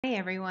Hey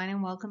everyone,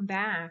 and welcome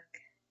back.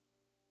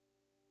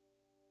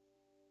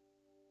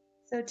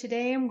 So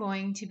today I'm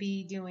going to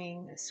be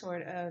doing a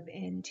sort of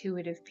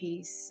intuitive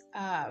piece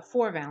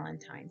for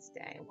Valentine's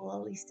Day. Well,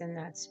 at least in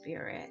that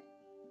spirit.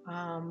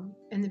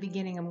 In the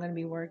beginning, I'm going to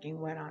be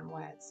working wet on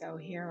wet. So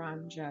here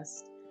I'm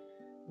just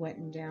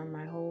wetting down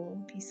my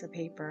whole piece of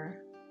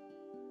paper.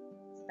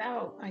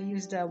 I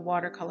used a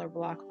watercolor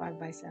block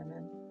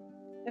 5x7.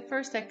 At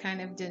first, I kind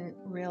of didn't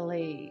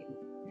really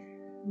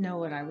know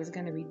what I was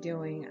going to be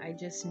doing. I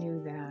just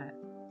knew that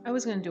I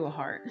was going to do a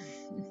heart.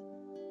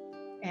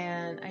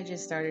 And I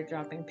just started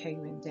dropping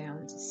pigment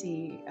down to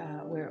see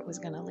where it was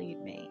going to lead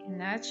me. And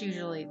that's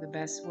usually the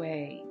best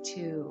way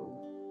to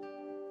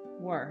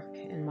work,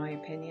 in my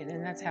opinion.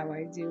 And that's how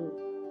I do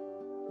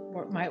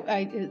work.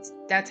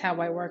 That's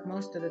how I work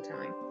most of the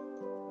time,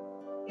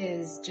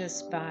 is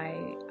just by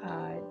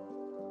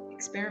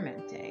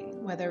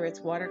experimenting, whether it's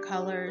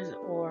watercolors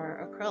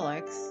or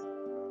acrylics.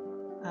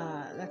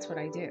 That's what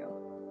I do.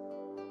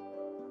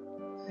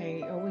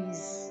 I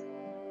always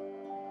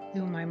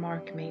do my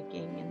mark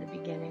making in the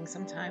beginning.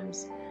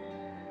 Sometimes,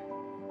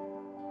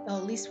 well,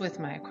 at least with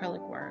my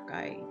acrylic work,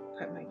 I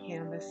put my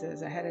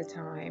canvases ahead of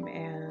time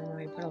and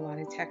I put a lot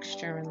of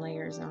texture and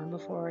layers on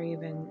before I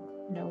even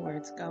know where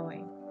it's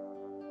going.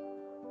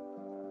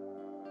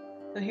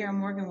 So here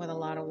I'm working with a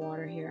lot of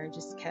water here. I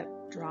just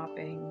kept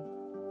dropping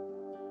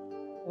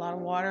a lot of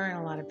water and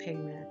a lot of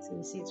pigment. So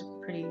you see it's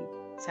pretty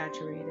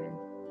saturated.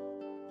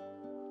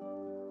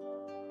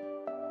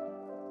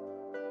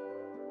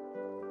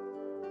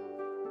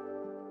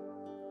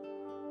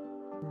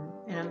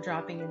 And I'm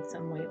dropping in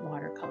some white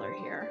watercolor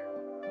here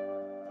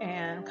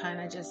and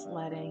kind of just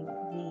letting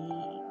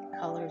the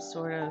colors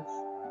sort of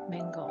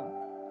mingle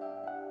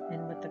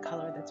in with the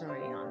color that's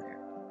already on there.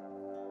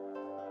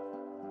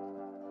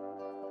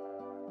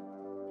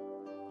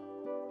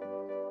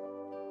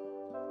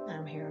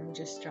 Here I'm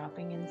just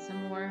dropping in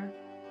some more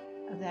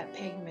of that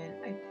pigment.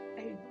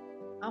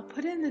 I'll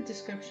put it in the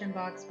description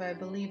box, but I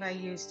believe I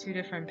used two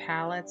different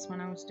palettes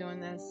when I was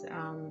doing this.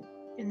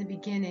 In the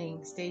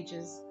beginning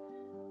stages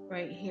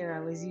right here, I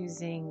was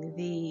using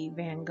the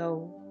Van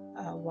Gogh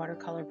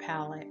watercolor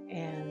palette,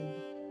 and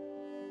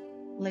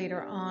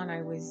later on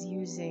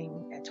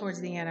towards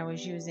the end, I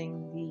was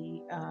using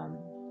the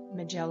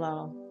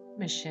Magello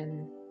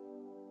Mission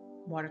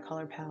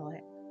watercolor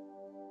palette.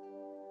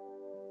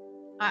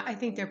 I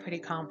think they're pretty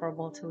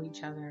comparable to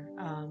each other.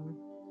 I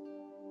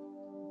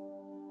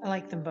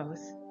like them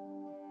both.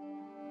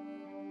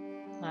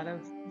 A lot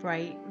of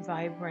bright,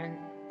 vibrant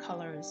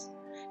colors.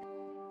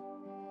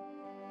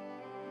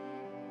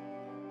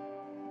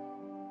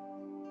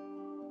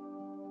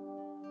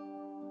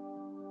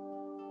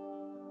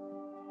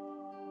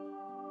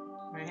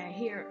 Right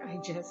here,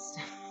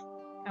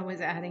 I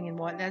was adding in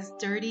water. That's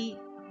dirty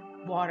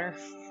water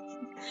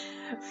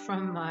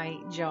from my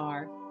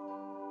jar.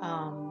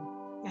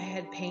 I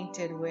had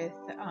painted with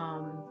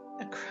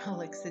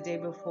acrylics the day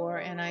before,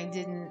 and I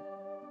didn't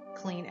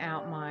clean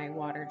out my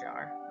water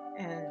jar,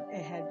 and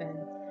it had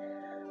been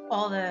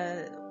all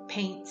the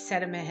paint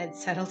sediment had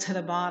settled to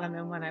the bottom.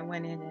 And when I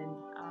went in and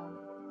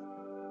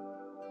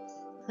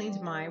cleaned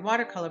my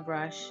watercolor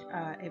brush,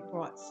 it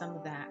brought some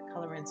of that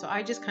color in. So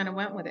I just kind of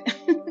went with it.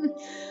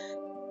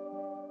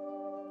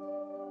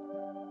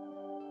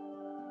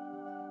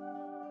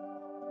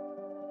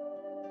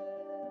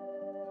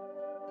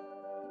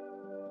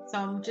 So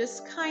I'm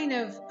just kind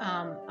of,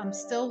 I'm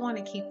still want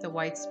to keep the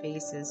white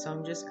spaces. So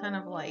I'm just kind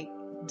of like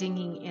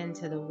dinging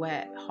into the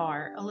wet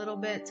heart a little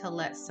bit to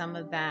let some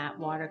of that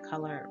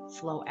watercolor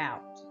flow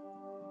out.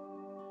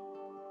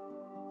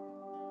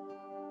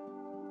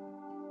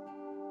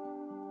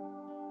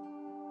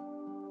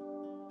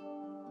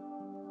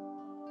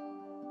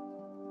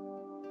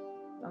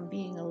 I'm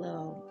being a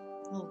little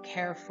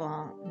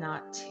careful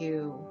not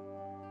to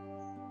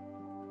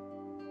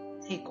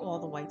take all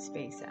the white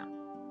space out.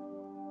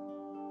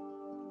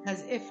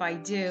 Because if I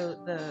do,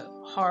 the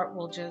heart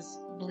will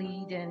just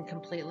bleed in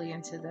completely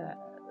into the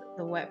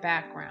wet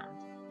background.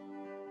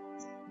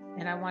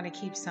 And I want to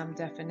keep some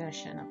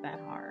definition of that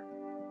heart.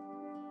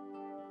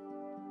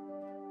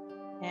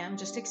 And I'm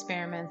just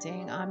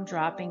experimenting. I'm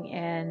dropping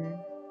in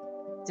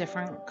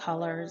different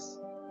colors,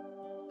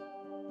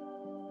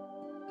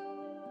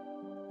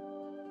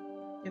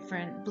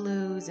 different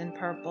blues and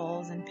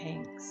purples and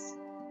pinks.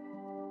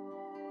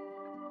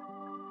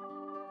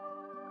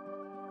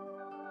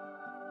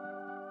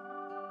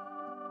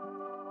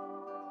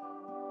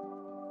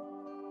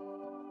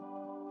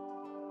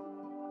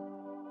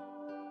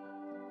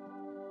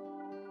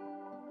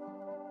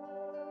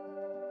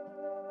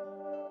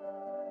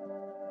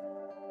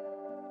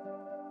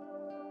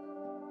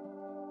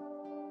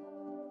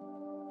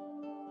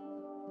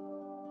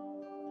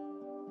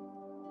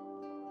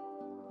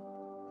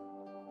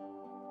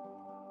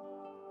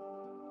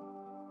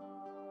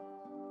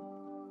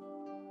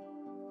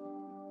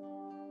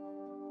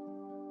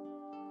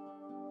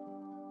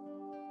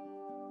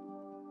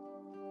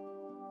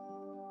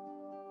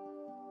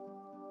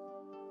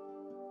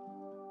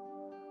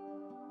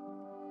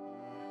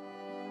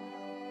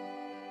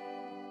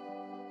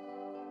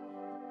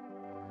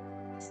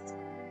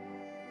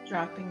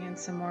 Dropping in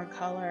some more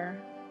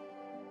color,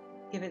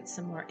 give it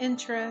some more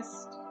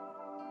interest,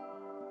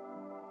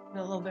 a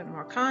little bit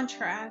more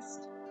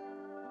contrast.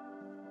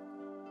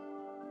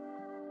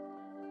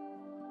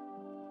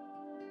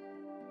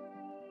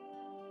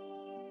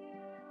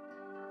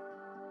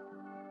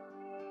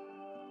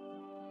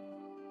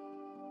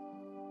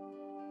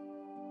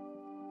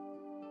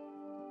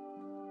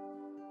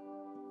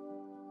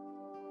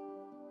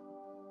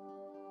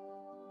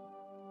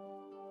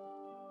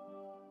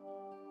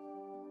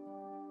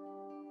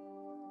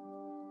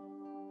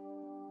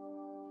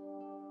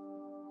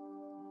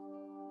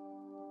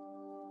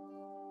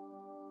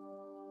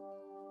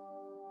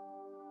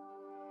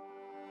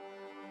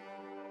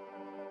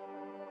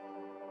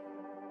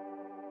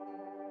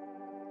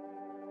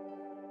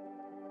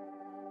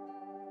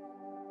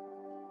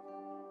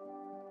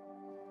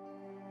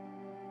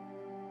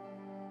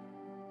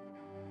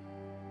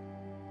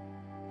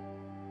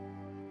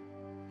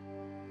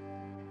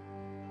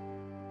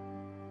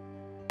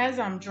 As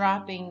I'm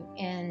dropping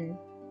in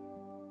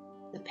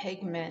the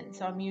pigment,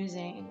 so I'm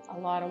using a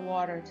lot of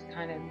water to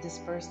kind of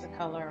disperse the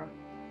color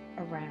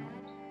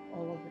around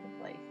all over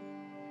the place.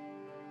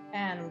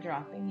 And I'm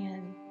dropping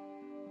in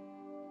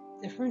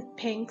different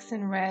pinks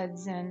and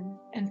reds and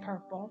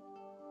purple.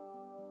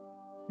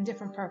 And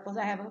different purples.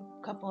 I have a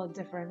couple of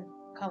different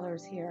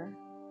colors here.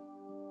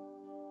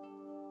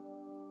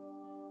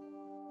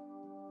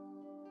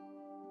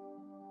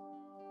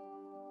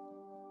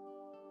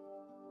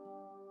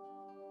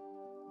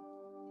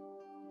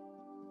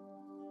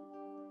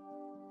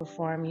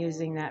 Before I'm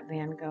using that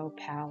Van Gogh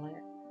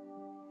palette.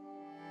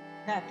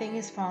 That thing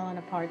has fallen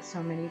apart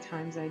so many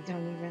times I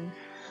don't even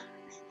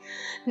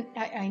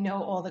I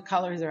know all the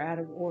colors are out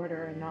of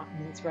order and not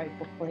in its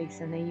rightful place,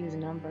 and they use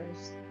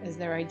numbers as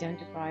their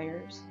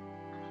identifiers.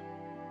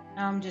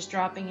 I'm just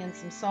dropping in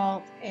some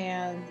salt,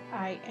 and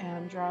I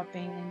am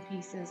dropping in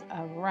pieces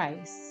of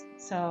rice.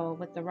 So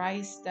what the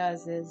rice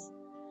does is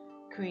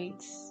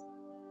creates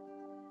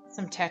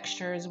some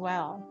texture as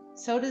well.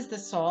 So does the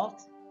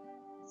salt.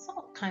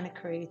 Salt kind of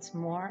creates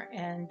more,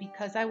 and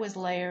because I was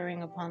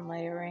layering upon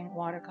layering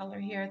watercolor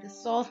here, the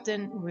salt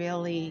didn't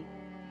really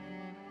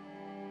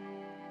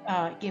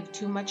give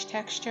too much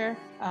texture.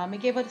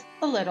 It gave it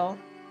a little,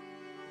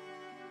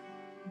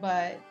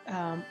 but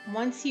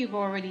once you've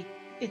already,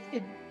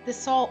 the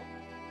salt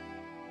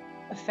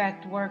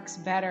effect works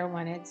better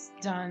when it's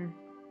done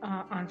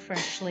on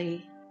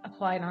freshly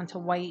applied onto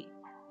white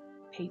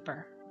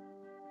paper.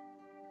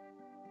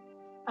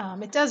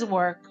 It does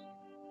work,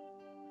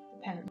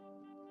 depends.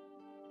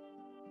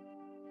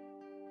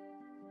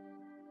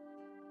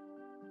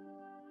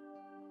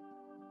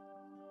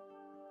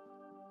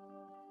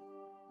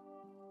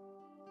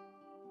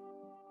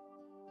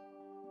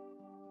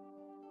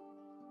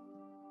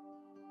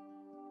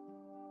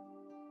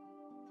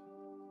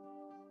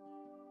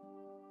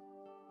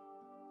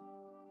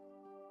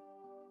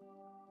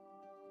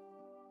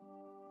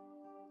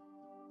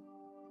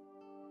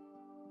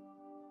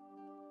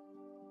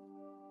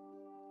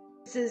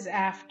 This is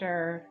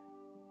after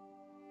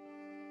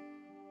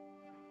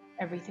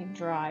everything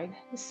dried.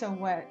 It was so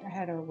wet, I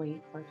had to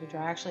wait for it to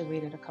dry. I actually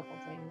waited a couple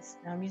days.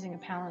 Now I'm using a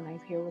palette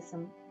knife here with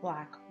some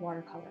black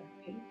watercolor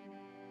paint.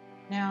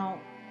 Now,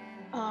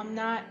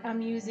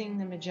 I'm using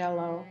the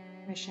Magello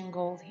Mission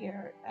Gold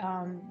here.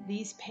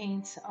 These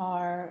paints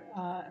are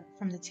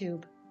from the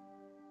tube.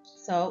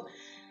 So,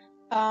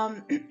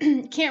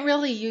 can't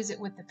really use it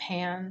with the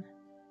pan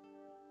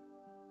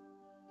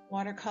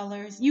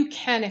watercolors. You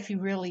can if you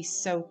really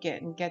soak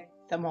it and get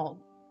them all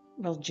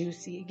real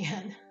juicy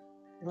again.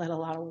 Let a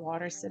lot of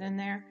water sit in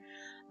there.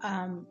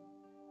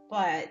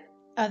 But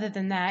other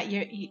than that,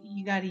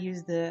 you got to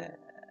use the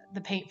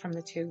paint from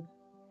the tube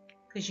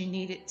because you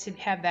need it to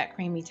have that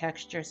creamy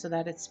texture so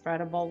that it's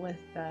spreadable with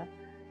the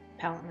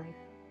palette knife.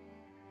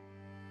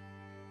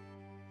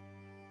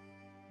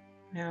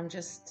 Now I'm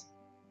just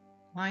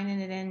lining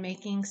it in,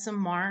 making some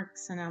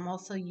marks, and I'm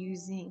also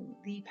using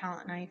the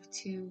palette knife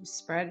to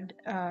spread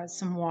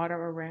some water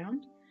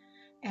around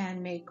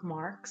and make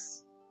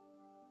marks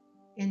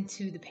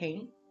into the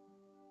paint,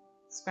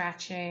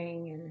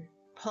 scratching and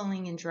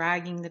pulling and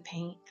dragging the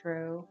paint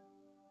through.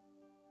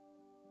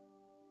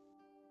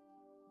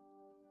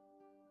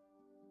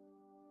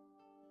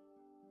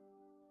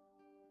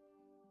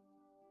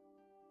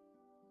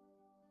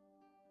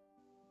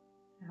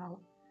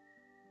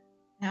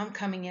 Now I'm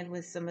coming in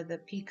with some of the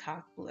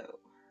peacock blue.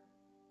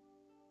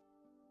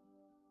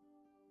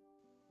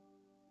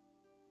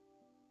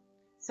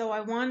 So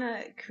I want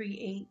to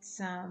create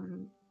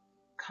some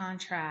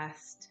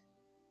contrast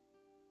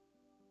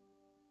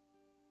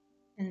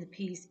in the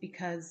piece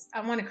because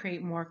I want to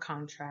create more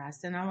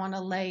contrast, and I want to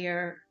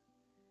layer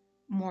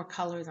more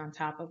colors on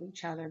top of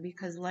each other,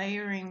 because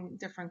layering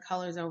different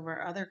colors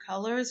over other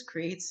colors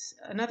creates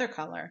another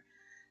color,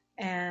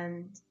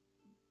 and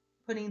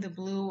putting the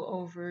blue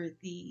over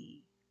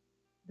the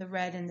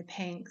red and the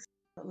pinks,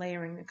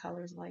 layering the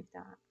colors like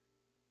that,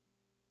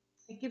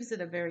 it gives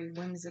it a very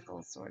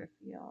whimsical sort of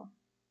feel.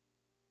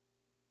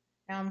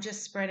 Now I'm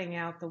just spreading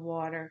out the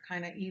water,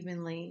 kind of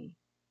evenly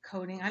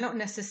coating. I don't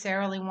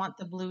necessarily want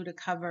the blue to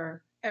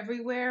cover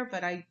everywhere,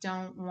 but I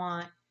don't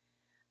want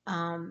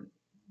um,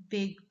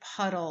 big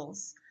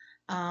puddles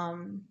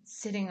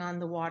sitting on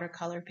the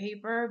watercolor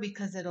paper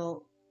because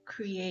it'll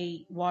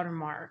create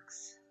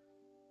watermarks.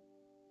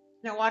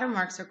 Now,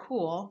 watermarks are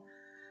cool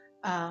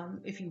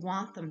if you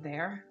want them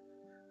there.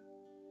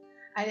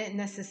 I didn't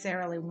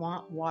necessarily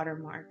want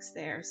watermarks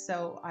there,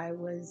 so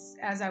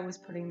as I was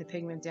putting the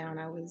pigment down,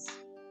 I was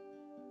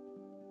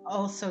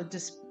also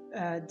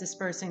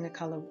dispersing the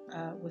color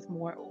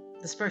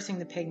dispersing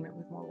the pigment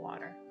with more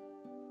water.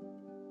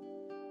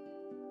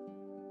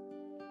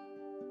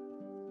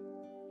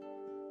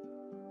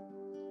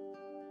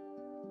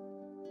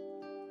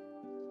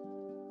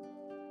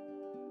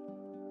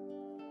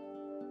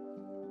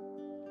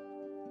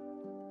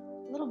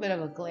 A little bit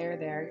of a glare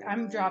there.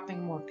 I'm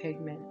dropping more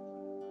pigment,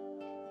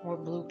 more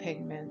blue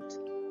pigment.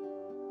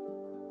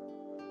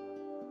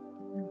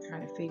 I'm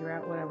trying to figure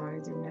out what I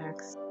want to do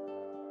next.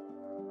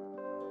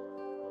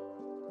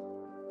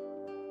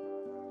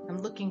 I'm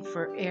looking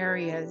for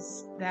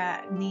areas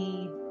that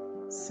need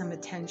some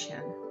attention.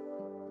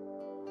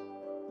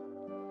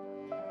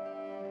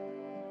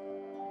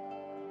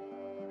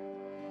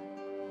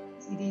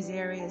 See, these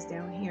areas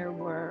down here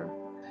were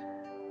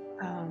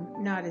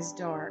not as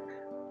dark,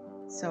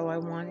 so I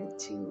wanted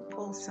to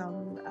pull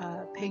some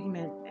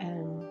pigment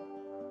and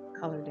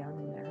color down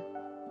in there.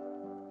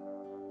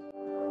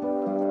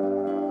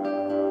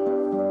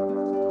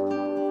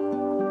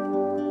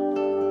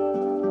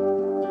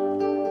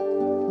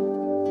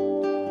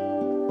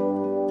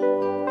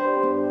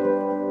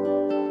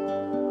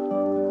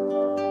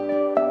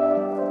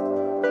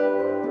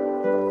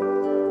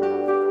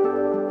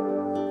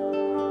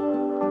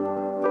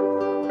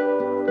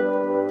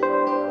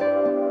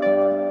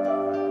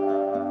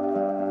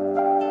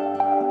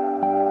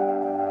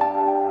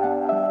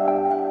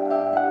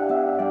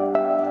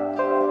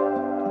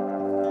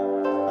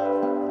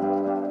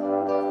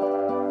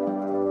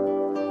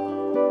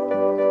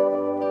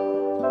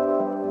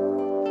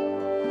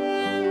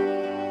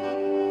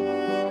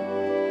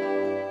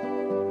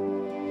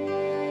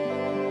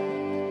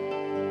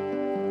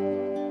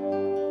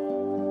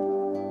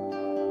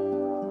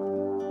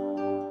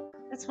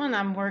 That's when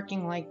I'm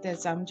working like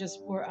this.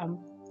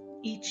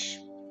 Each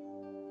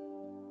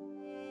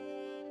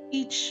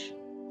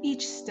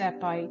each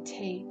step I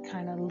take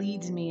kind of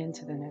leads me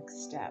into the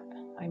next step.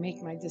 I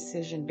make my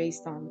decision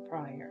based on the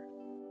prior.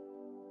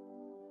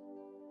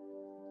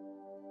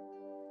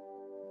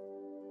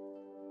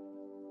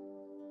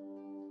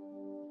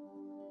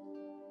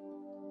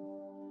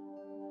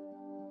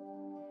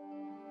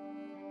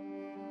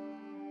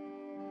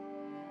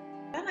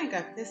 Then I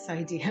got this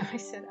idea. I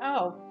said,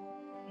 oh,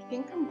 I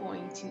think I'm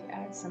going to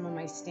add some of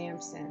my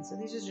stamps in. So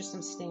these are just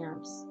some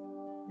stamps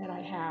that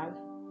I have.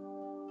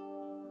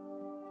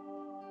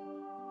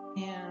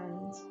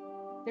 And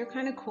they're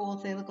kind of cool.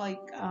 They look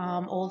like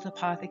old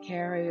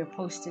apothecary or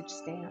postage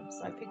stamps.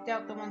 I picked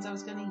out the ones I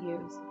was going to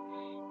use.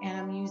 And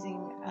I'm using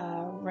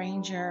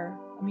Ranger.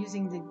 I'm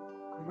using the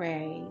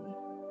gray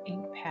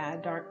ink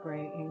pad, dark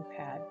gray ink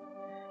pad.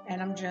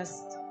 And I'm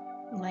just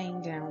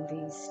laying down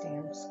these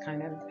stamps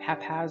kind of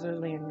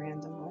haphazardly and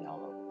randomly all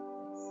over.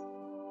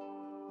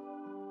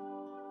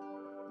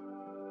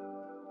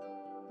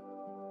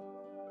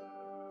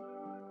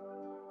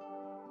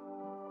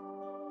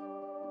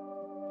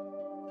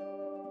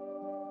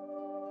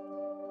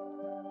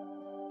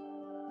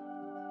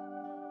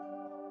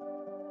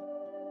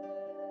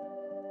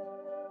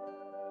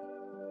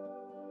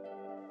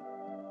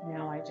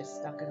 Now I just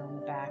stuck it on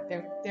the back.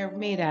 They're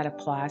made out of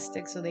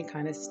plastic, so they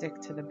kind of stick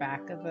to the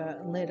back of the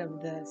lid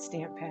of the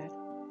stamp pad.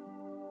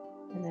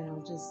 And then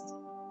I'll just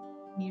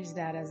use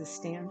that as a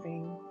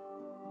stamping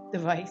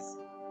device.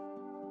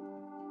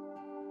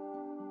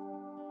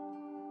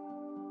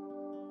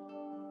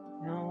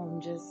 Now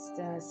I'm just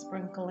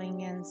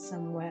sprinkling in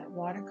some wet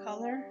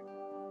watercolor.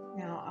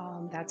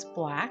 Now that's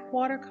black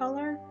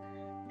watercolor,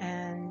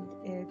 and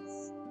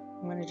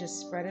I'm going to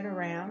just spread it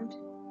around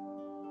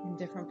in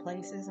different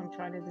places. I'm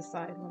trying to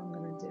decide what I'm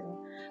going to do.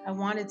 I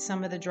wanted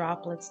some of the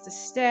droplets to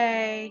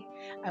stay.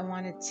 I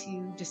wanted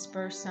to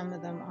disperse some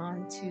of them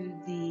onto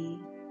the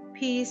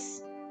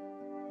piece,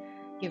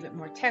 give it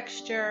more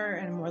texture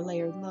and a more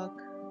layered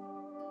look,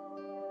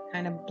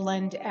 kind of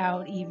blend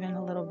out even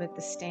a little bit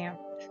the stamp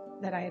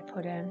that I had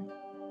put in.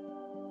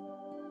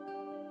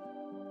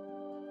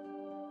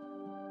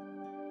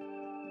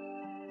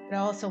 But I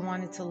also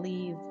wanted to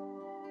leave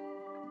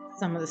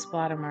some of the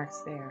splatter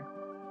marks there.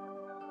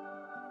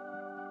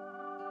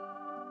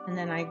 And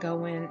then I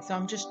go in, so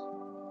I'm just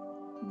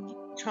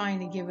trying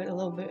to give it a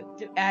little bit,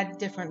 to add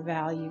different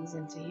values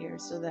into here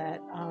so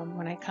that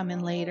when I come in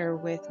later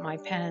with my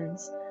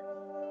pens,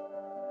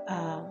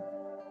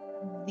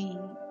 the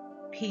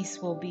piece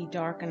will be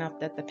dark enough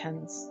that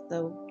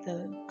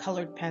the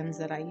colored pens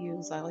that I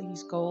use, I'll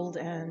use gold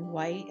and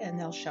white, and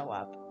they'll show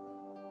up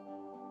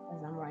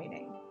as I'm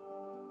writing.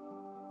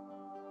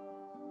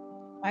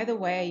 By the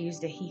way, I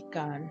used a heat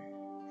gun.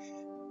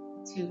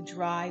 to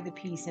dry the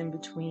piece in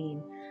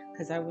between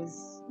because I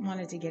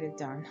wanted to get it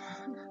done.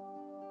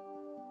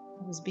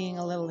 I was being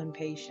a little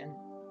impatient.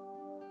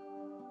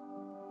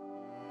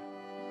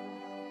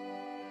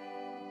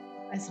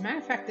 As a matter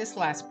of fact, this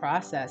last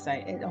process,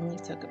 it only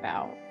took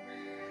about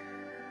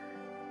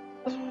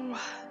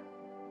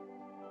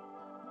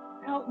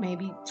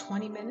maybe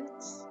 20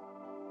 minutes.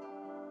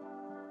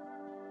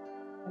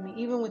 I mean,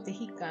 even with the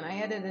heat gun, I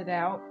edited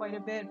out quite a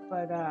bit,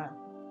 but I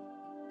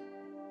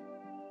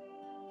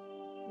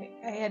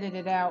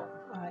edited out,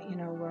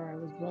 where I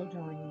was blow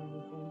drying and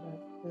everything,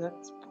 but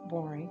that's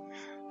boring.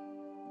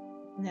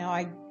 Now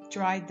I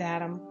dried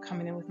that. I'm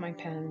coming in with my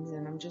pens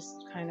and I'm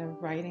just kind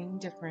of writing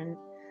different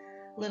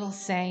little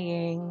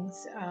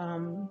sayings,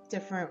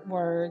 different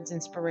words,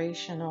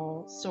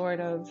 inspirational sort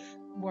of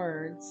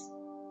words.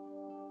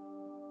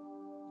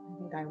 I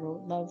think I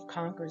wrote "Love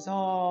conquers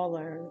all,"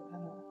 or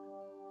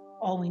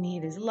 "All we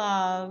need is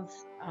love,"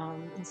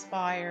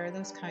 inspire,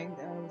 those kind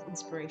of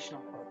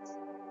inspirational quotes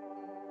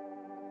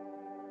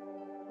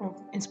or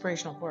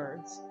inspirational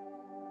words.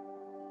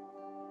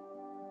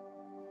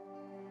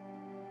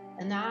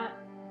 And that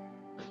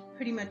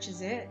pretty much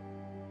is it.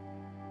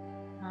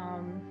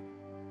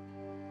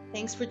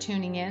 Thanks for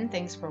tuning in.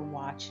 Thanks for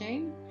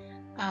watching.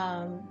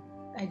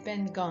 I've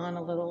been gone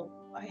a little.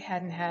 I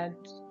haven't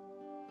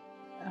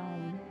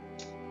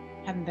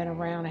been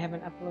around. I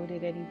haven't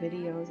uploaded any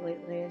videos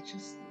lately. It's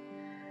just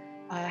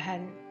I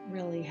hadn't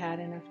really had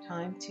enough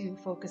time to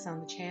focus on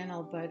the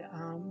channel, but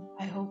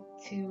I hope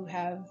to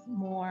have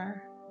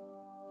more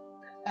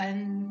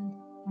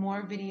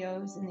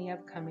videos in the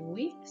upcoming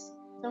weeks.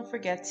 Don't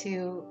forget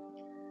to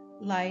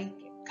like,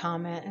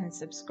 comment, and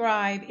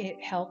subscribe. It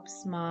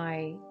helps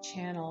my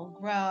channel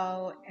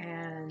grow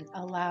and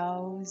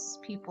allows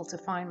people to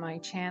find my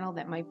channel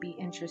that might be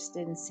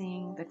interested in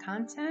seeing the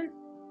content.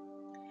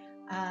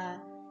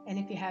 And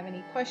if you have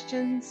any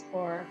questions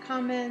or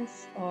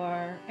comments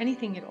or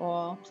anything at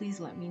all, please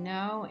let me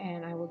know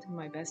and I will do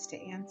my best to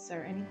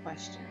answer any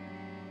question.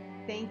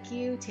 Thank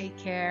you, take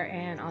care,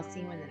 and I'll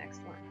see you in the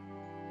next one.